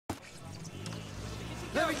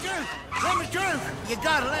Let me through! Let me through! You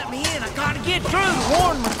gotta let me in. I gotta get through to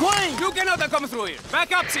warn McQueen! You cannot come through here.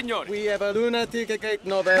 Back up, senor. We have a lunatic gate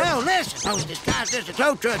novel. No, listen. I was disguised as a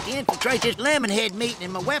tow truck to infiltrate this Lemonhead meeting,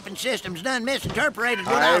 and my weapon system's done misinterpreted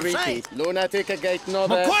what I was saying. Lunatic gate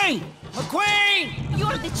novel. McQueen! McQueen!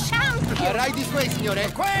 You're the champion! Right this way, signore.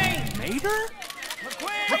 McQueen! Mater?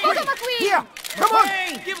 McQueen! McQueen! Here! Come on!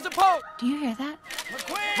 Give us a poke. Do you hear that?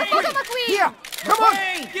 McQueen! McQueen! Here! Come on!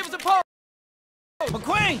 Give us a poke.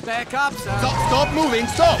 McQueen! Back up, son. Stop moving,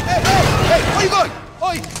 stop! Hey, where are you going?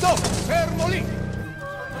 Oi, stop! McQueen!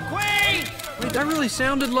 Wait, that really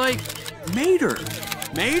sounded like Mater.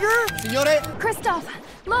 Mater? Signore? Christoph,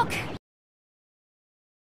 look!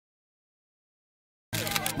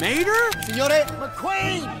 Mater? Signore?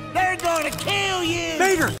 McQueen! They're gonna kill you!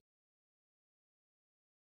 Mater!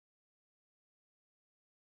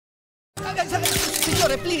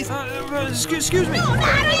 Signore, please! Excuse me. No, where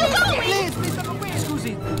are you going? Please, Mr. McQueen! Excuse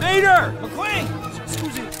me. Mater! McQueen!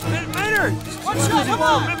 Excuse me. Mater! What's up? Come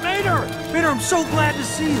on! Mater! Mater, I'm so glad to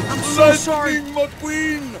see you. I'm so sorry.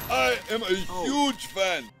 McQueen! I am a huge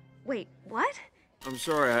fan. Wait, what? I'm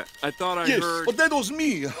sorry. I thought I Yes, heard... but that was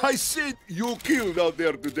me. I said you killed out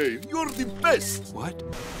there today. You're the best. What?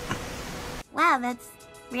 Wow, that's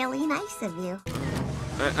really nice of you.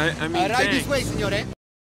 I mean, Right this thanks. way, signore.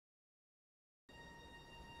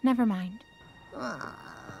 Never mind.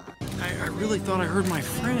 I really thought I heard my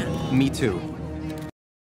friend. Me too.